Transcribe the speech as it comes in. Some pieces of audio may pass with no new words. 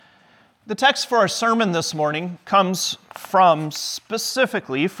The text for our sermon this morning comes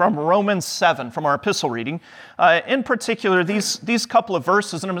specifically from Romans 7, from our epistle reading. In particular, these couple of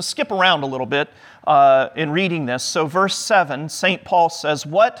verses, and I'm going to skip around a little bit in reading this. So verse 7, St. Paul says,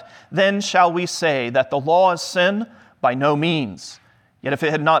 "What then shall we say, that the law is sin? By no means. Yet if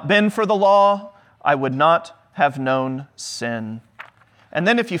it had not been for the law, I would not have known sin." And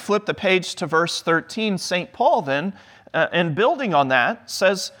then if you flip the page to verse 13, St. Paul then, in building on that,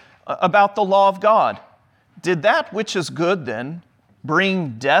 says about the law of God, "Did that which is good then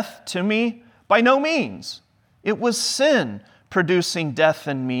bring death to me? By no means. It was sin producing death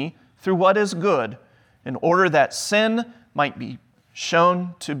in me through what is good, in order that sin might be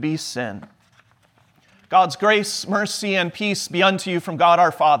shown to be sin." God's grace, mercy, and peace be unto you from God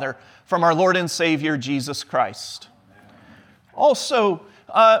our Father, from our Lord and Savior Jesus Christ. Also,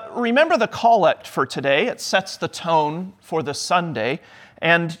 remember the collect for today. It sets the tone for the Sunday.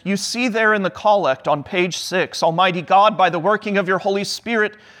 And you see there in the collect on page 6, "Almighty God, by the working of your Holy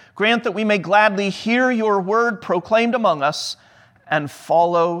Spirit, grant that we may gladly hear your word proclaimed among us and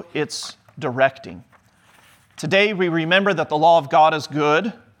follow its directing." Today we remember that the law of God is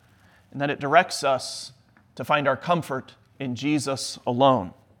good and that it directs us to find our comfort in Jesus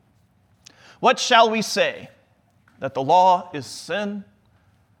alone. What shall we say? That the law is sin?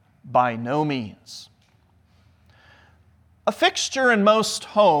 By no means. A fixture in most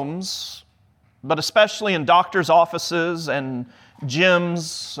homes, but especially in doctors' offices and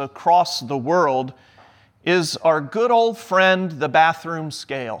gyms across the world, is our good old friend, the bathroom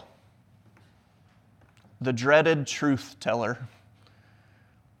scale. The dreaded truth teller.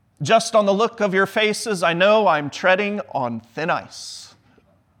 Just on the look of your faces, I know I'm treading on thin ice.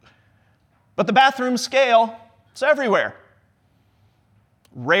 But the bathroom scale, it's everywhere.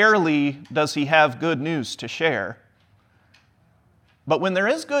 Rarely does he have good news to share. But when there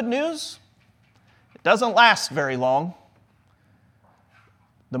is good news, it doesn't last very long.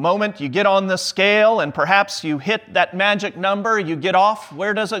 The moment you get on the scale and perhaps you hit that magic number, you get off,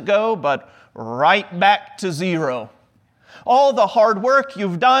 where does it go? But right back to zero. All the hard work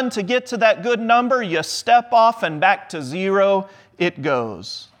you've done to get to that good number, you step off and back to zero it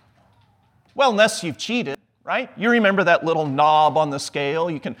goes. Well, unless you've cheated, right? You remember that little knob on the scale.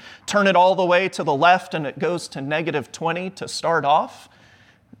 You can turn it all the way to the left and it goes to -20 to start off.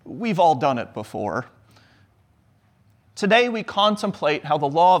 We've all done it before. Today we contemplate how the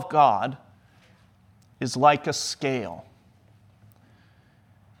law of God is like a scale.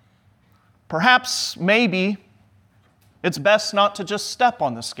 Perhaps, maybe, it's best not to just step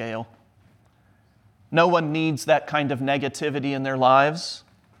on the scale. No one needs that kind of negativity in their lives.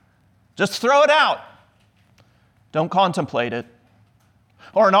 Just throw it out. Don't contemplate it.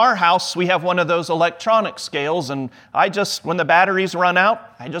 Or in our house, we have one of those electronic scales, and when the batteries run out,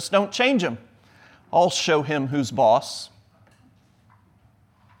 I just don't change them. I'll show him who's boss.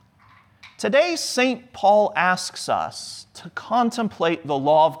 Today, St. Paul asks us to contemplate the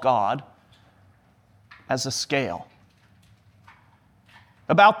law of God as a scale.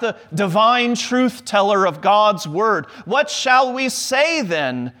 About the divine truth teller of God's word. What shall we say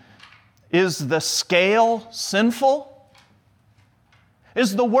then? Is the scale sinful?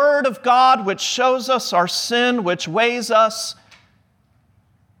 Is the word of God, which shows us our sin, which weighs us,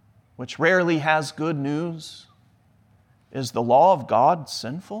 which rarely has good news, is the law of God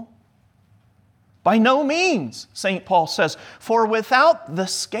sinful? By no means, St. Paul says, for without the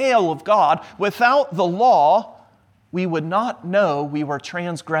scale of God, without the law, we would not know we were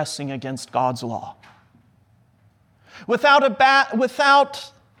transgressing against God's law. Without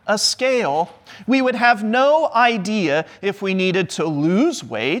a scale, we would have no idea if we needed to lose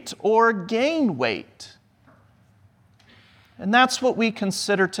weight or gain weight. And that's what we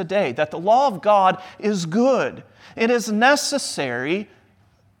consider today, that the law of God is good. It is necessary,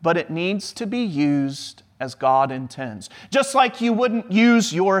 but it needs to be used as God intends. Just like you wouldn't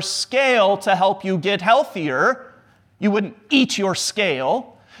use your scale to help you get healthier, you wouldn't eat your scale.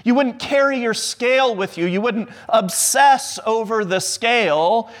 You wouldn't carry your scale with you. You wouldn't obsess over the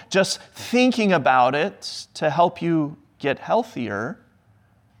scale, just thinking about it to help you get healthier.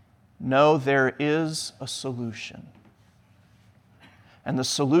 No, there is a solution. And the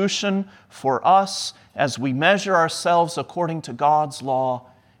solution for us as we measure ourselves according to God's law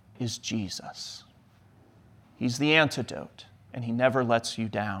is Jesus. He's the antidote, and He never lets you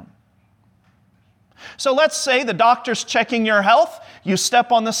down. So let's say the doctor's checking your health. You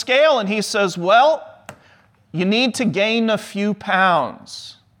step on the scale and he says, well, you need to gain a few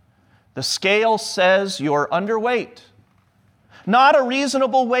pounds. The scale says you're underweight. Not a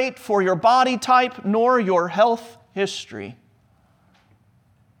reasonable weight for your body type nor your health history.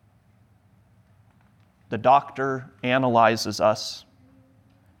 The doctor analyzes us,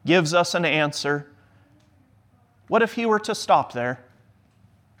 gives us an answer. What if he were to stop there?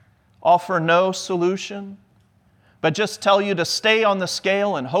 Offer no solution, but just tell you to stay on the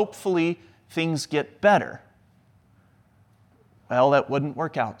scale and hopefully things get better. Well, that wouldn't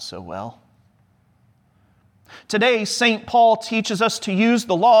work out so well. Today, St. Paul teaches us to use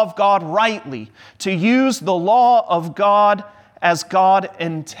the law of God rightly, to use the law of God as God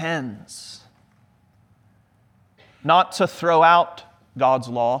intends. Not to throw out God's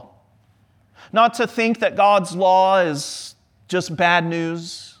law, not to think that God's law is just bad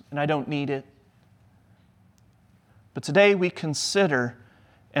news and I don't need it. But today we consider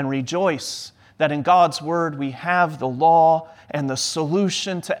and rejoice that in God's Word we have the law and the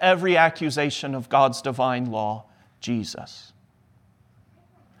solution to every accusation of God's divine law, Jesus.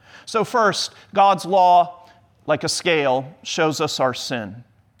 So first, God's law, like a scale, shows us our sin.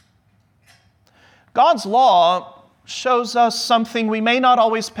 God's law shows us something we may not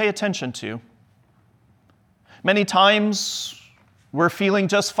always pay attention to. Many times we're feeling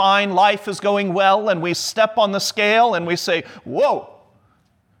just fine, life is going well, and we step on the scale and we say, whoa,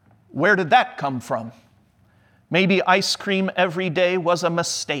 where did that come from? Maybe ice cream every day was a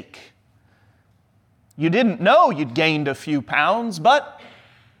mistake. You didn't know you'd gained a few pounds, but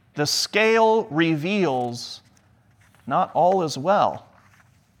the scale reveals not all is well.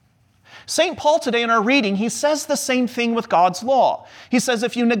 St. Paul today in our reading, he says the same thing with God's law. He says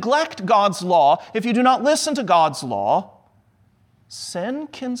if you neglect God's law, if you do not listen to God's law, sin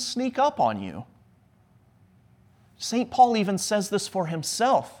can sneak up on you. St. Paul even says this for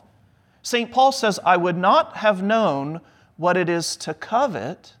himself. St. Paul says, I would not have known what it is to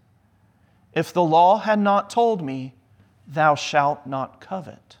covet if the law had not told me, thou shalt not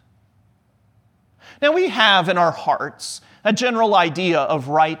covet. Now we have in our hearts a general idea of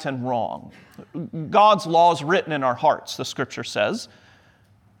right and wrong. God's law is written in our hearts, the Scripture says.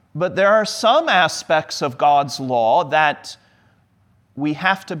 But there are some aspects of God's law that we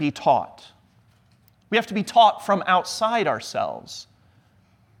have to be taught. We have to be taught from outside ourselves.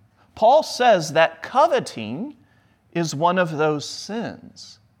 Paul says that coveting is one of those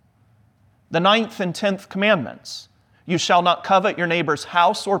sins. The 9th and 10th commandments. You shall not covet your neighbor's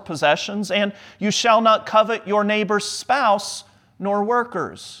house or possessions, and you shall not covet your neighbor's spouse, nor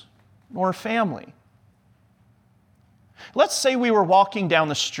workers, nor family. Let's say we were walking down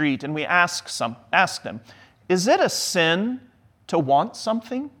the street and we asked them, is it a sin to want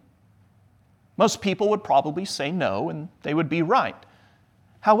something? Most people would probably say no, and they would be right.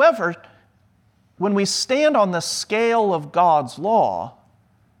 However, when we stand on the scale of God's law,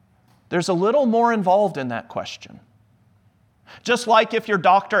 there's a little more involved in that question. Just like if your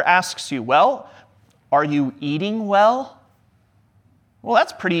doctor asks you, well, are you eating well? Well,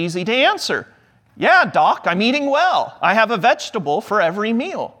 that's pretty easy to answer. Yeah, doc, I'm eating well. I have a vegetable for every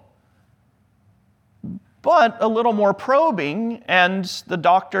meal. But a little more probing, and the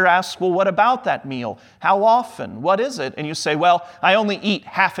doctor asks, well, what about that meal? How often? What is it? And you say, well, I only eat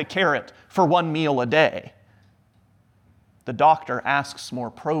half a carrot for one meal a day. The doctor asks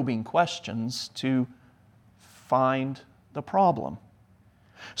more probing questions to find the problem.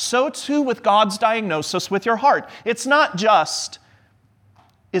 So too with God's diagnosis with your heart. It's not just,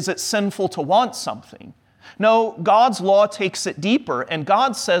 is it sinful to want something? No, God's law takes it deeper, and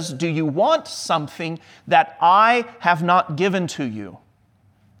God says, do you want something that I have not given to you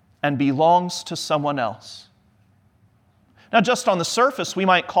and belongs to someone else? Now, just on the surface, we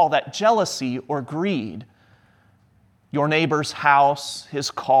might call that jealousy or greed. Your neighbor's house,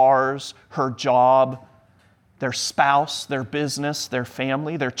 his cars, her job, their spouse, their business, their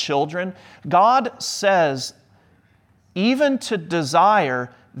family, their children. God says, even to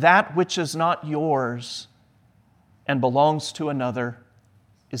desire that which is not yours and belongs to another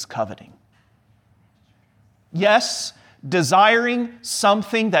is coveting. Yes, desiring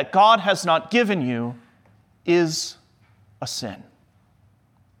something that God has not given you is a sin.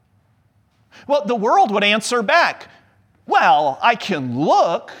 Well, the world would answer back, well, I can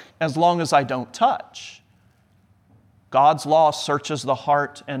look as long as I don't touch. God's law searches the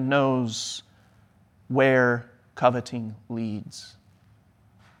heart and knows where coveting leads.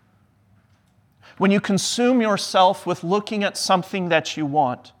 When you consume yourself with looking at something that you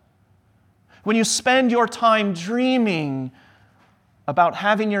want, when you spend your time dreaming about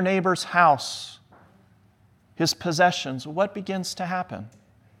having your neighbor's house, his possessions, what begins to happen?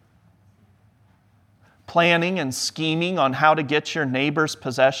 Planning and scheming on how to get your neighbor's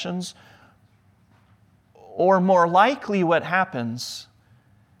possessions? Or more likely what happens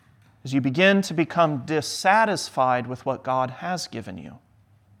is you begin to become dissatisfied with what God has given you.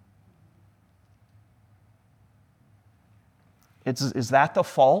 Is that the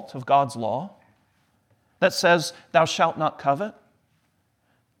fault of God's law that says, thou shalt not covet?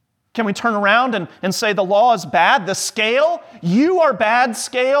 Can we turn around and say the law is bad? The scale? You are bad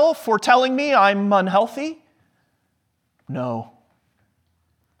scale for telling me I'm unhealthy? No.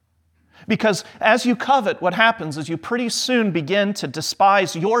 Because as you covet, what happens is you pretty soon begin to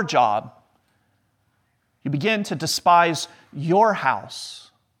despise your job. You begin to despise your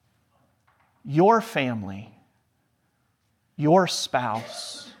house, your family, your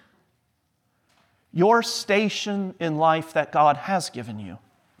spouse, your station in life that God has given you.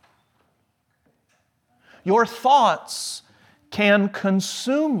 Your thoughts can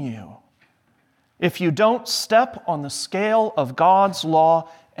consume you if you don't step on the scale of God's law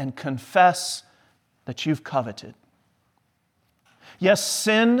and confess that you've coveted. Yes,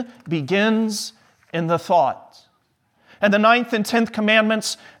 sin begins in the thought. And the 9th and 10th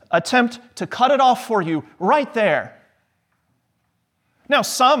commandments attempt to cut it off for you right there. Now,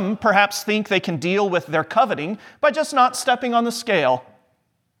 some perhaps think they can deal with their coveting by just not stepping on the scale.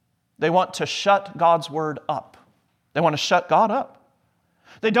 They want to shut God's word up. They want to shut God up.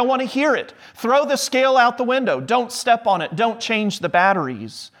 They don't want to hear it. Throw the scale out the window. Don't step on it. Don't change the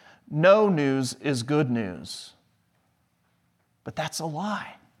batteries. No news is good news. But that's a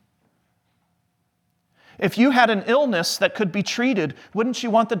lie. If you had an illness that could be treated, wouldn't you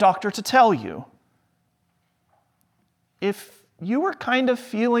want the doctor to tell you? If you were kind of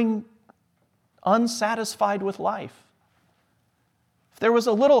feeling unsatisfied with life, if there was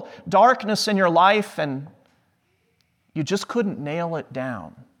a little darkness in your life and you just couldn't nail it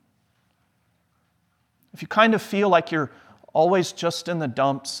down, if you kind of feel like you're always just in the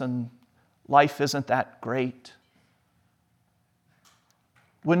dumps and life isn't that great,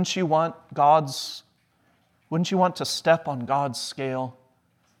 wouldn't you want to step on God's scale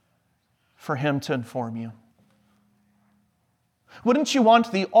for Him to inform you? Wouldn't you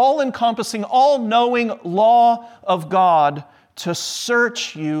want the all-encompassing, all-knowing law of God to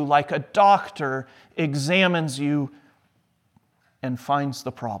search you like a doctor examines you and finds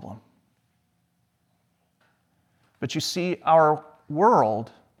the problem? But you see, our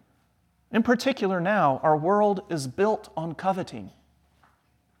world, in particular now, our world is built on coveting.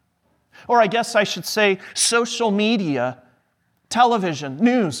 Or I guess I should say social media, television,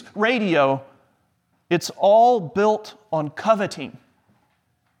 news, radio. It's all built on coveting.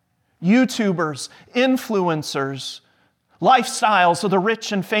 YouTubers, influencers, lifestyles of the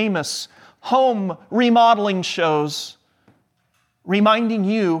rich and famous, home remodeling shows, reminding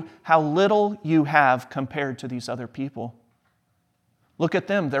you how little you have compared to these other people. Look at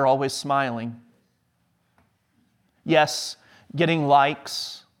them, they're always smiling. Yes, getting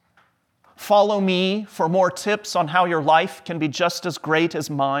likes. Follow me for more tips on how your life can be just as great as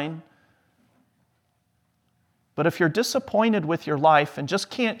mine. But if you're disappointed with your life and just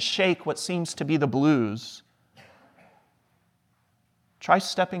can't shake what seems to be the blues, try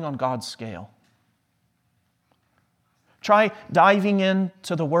stepping on God's scale. Try diving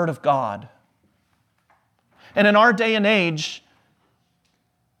into the Word of God. And in our day and age,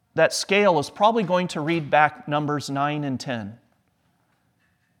 that scale is probably going to read back Numbers 9 and 10,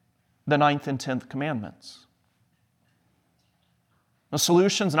 the 9th and 10th commandments. The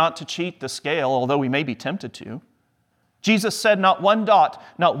solution's not to cheat the scale, although we may be tempted to. Jesus said not one dot,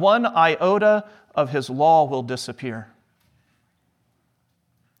 not one iota of His law will disappear.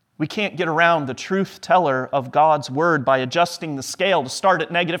 We can't get around the truth teller of God's Word by adjusting the scale to start at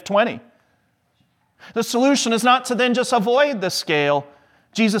 -20. The solution is not to then just avoid the scale.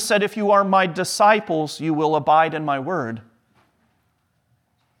 Jesus said, if you are my disciples, you will abide in my word.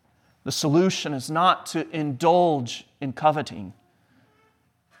 The solution is not to indulge in coveting.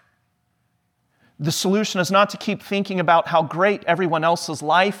 The solution is not to keep thinking about how great everyone else's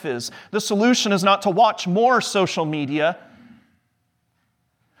life is. The solution is not to watch more social media.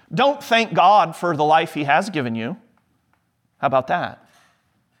 Don't thank God for the life He has given you. How about that?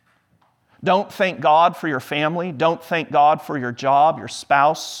 Don't thank God for your family. Don't thank God for your job, your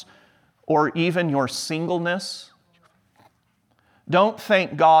spouse, or even your singleness. Don't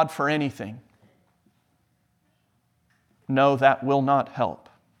thank God for anything. No, that will not help.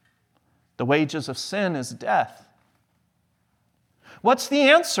 The wages of sin is death. What's the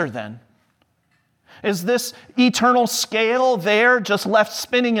answer then? Is this eternal scale there just left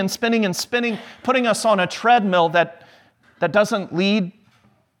spinning and spinning and spinning, putting us on a treadmill that doesn't lead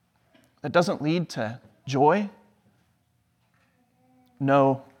to joy?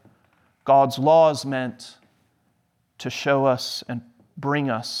 No, God's law is meant to show us and bring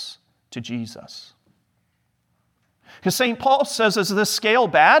us to Jesus. Because St. Paul says, is this scale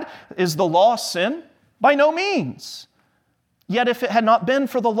bad? Is the law sin? By no means. Yet if it had not been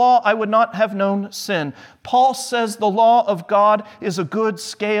for the law, I would not have known sin. Paul says the law of God is a good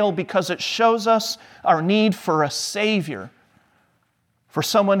scale because it shows us our need for a Savior, for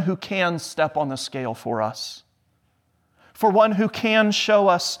someone who can step on the scale for us, for one who can show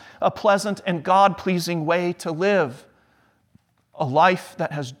us a pleasant and God-pleasing way to live, a life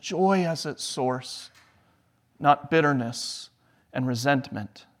that has joy as its source, not bitterness and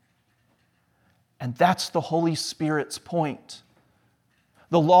resentment. And that's the Holy Spirit's point.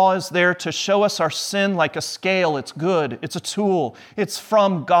 The law is there to show us our sin like a scale. It's good. It's a tool. It's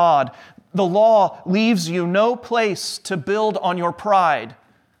from God. The law leaves you no place to build on your pride.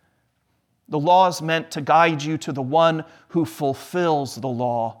 The law is meant to guide you to the one who fulfills the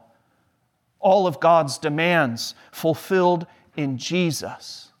law. All of God's demands fulfilled in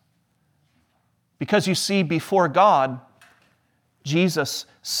Jesus. Because you see, before God, Jesus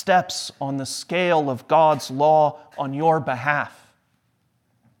steps on the scale of God's law on your behalf.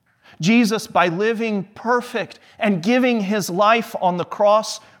 Jesus, by living perfect and giving his life on the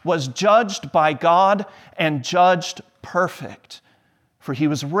cross, was judged by God and judged perfect, for he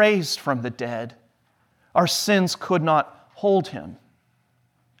was raised from the dead. Our sins could not hold him.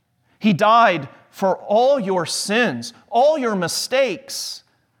 He died for all your sins, all your mistakes,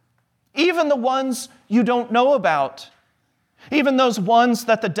 even the ones you don't know about, even those ones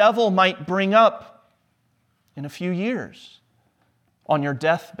that the devil might bring up in a few years on your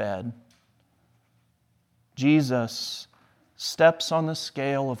deathbed. Jesus steps on the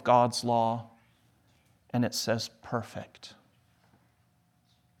scale of God's law, and it says perfect.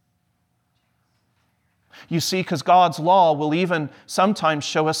 You see, because God's law will even sometimes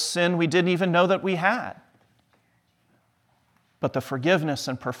show us sin we didn't even know that we had. But the forgiveness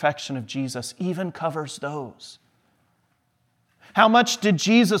and perfection of Jesus even covers those. How much did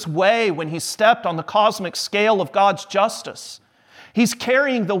Jesus weigh when he stepped on the cosmic scale of God's justice? He's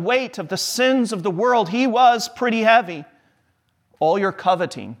carrying the weight of the sins of the world. He was pretty heavy. All your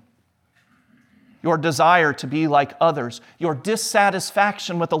coveting, your desire to be like others, your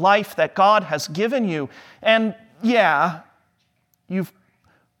dissatisfaction with the life that God has given you. And yeah, you've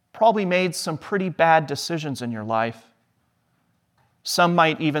probably made some pretty bad decisions in your life. Some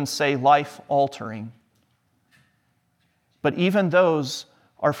might even say life-altering. But even those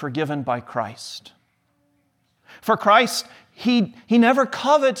are forgiven by Christ. For Christ, He never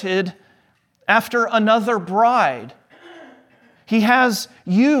coveted after another bride. He has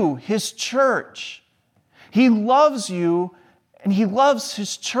you, His church. He loves you, and He loves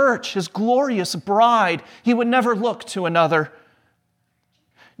His church, His glorious bride. He would never look to another.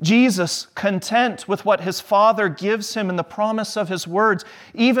 Jesus, content with what His Father gives Him in the promise of His words,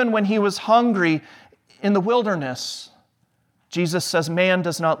 even when He was hungry in the wilderness, Jesus says, man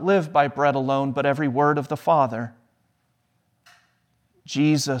does not live by bread alone, but every word of the Father.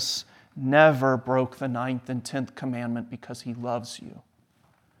 Jesus never broke the 9th and 10th commandment because He loves you.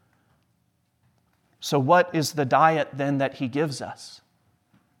 So what is the diet then that He gives us?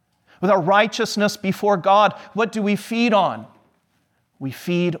 With our righteousness before God, what do we feed on? We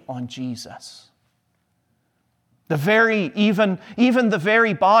feed on Jesus. Even the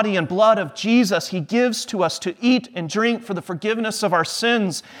very body and blood of Jesus He gives to us to eat and drink for the forgiveness of our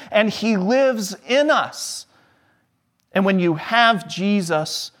sins, and He lives in us. And when you have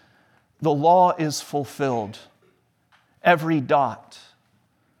Jesus, the law is fulfilled. Every dot.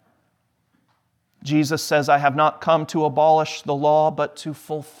 Jesus says, I have not come to abolish the law, but to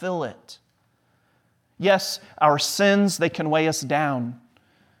fulfill it. Yes, our sins, they can weigh us down.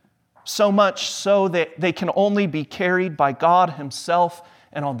 So much so that they can only be carried by God Himself,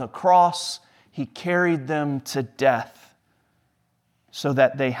 and on the cross, He carried them to death so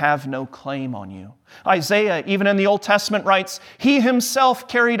that they have no claim on you. Isaiah, even in the Old Testament, writes, He Himself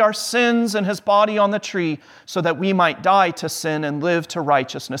carried our sins in His body on the tree so that we might die to sin and live to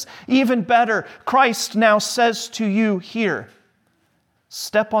righteousness. Even better, Christ now says to you here,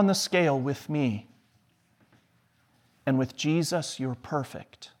 step on the scale with me. And with Jesus, you're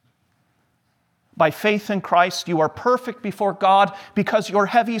perfect. By faith in Christ, you are perfect before God because your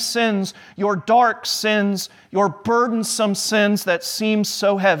heavy sins, your dark sins, your burdensome sins that seem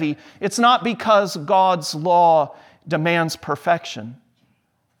so heavy, it's not because God's law demands perfection,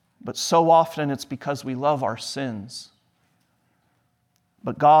 but so often it's because we love our sins.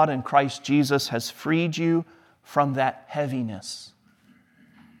 But God in Christ Jesus has freed you from that heaviness.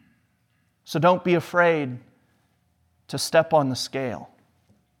 So don't be afraid to step on the scale.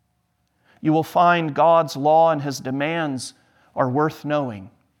 You will find God's law and His demands are worth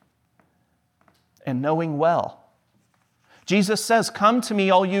knowing, and knowing well. Jesus says, come to me,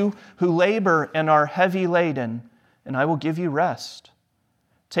 all you who labor and are heavy laden, and I will give you rest.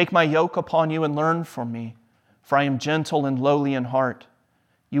 Take my yoke upon you and learn from me, for I am gentle and lowly in heart.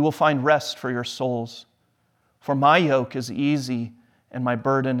 You will find rest for your souls. For my yoke is easy and my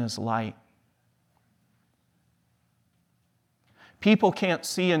burden is light. People can't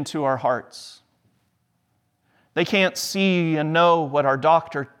see into our hearts. They can't see and know what our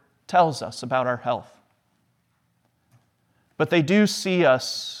doctor tells us about our health. But they do see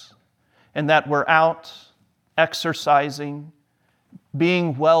us in that we're out exercising,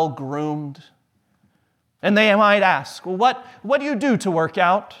 being well groomed. And they might ask, well, what do you do to work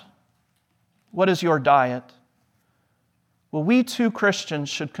out? What is your diet? Well, we too, Christians,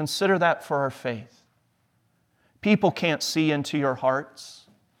 should consider that for our faith. People can't see into your hearts,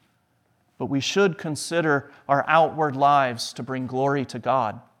 but we should consider our outward lives to bring glory to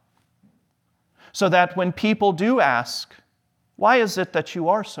God. So that when people do ask, why is it that you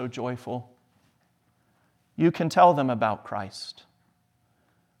are so joyful? You can tell them about Christ.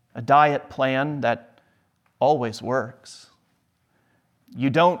 A diet plan that always works. You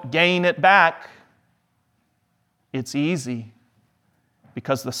don't gain it back. It's easy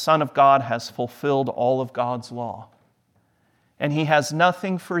because the Son of God has fulfilled all of God's law. And He has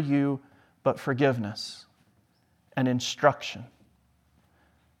nothing for you but forgiveness and instruction.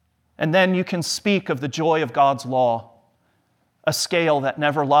 And then you can speak of the joy of God's law, a scale that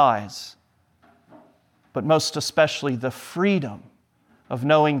never lies, but most especially the freedom of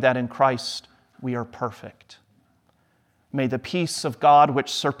knowing that in Christ we are perfect. May the peace of God, which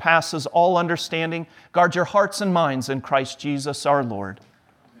surpasses all understanding, guard your hearts and minds in Christ Jesus our Lord.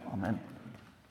 Amen.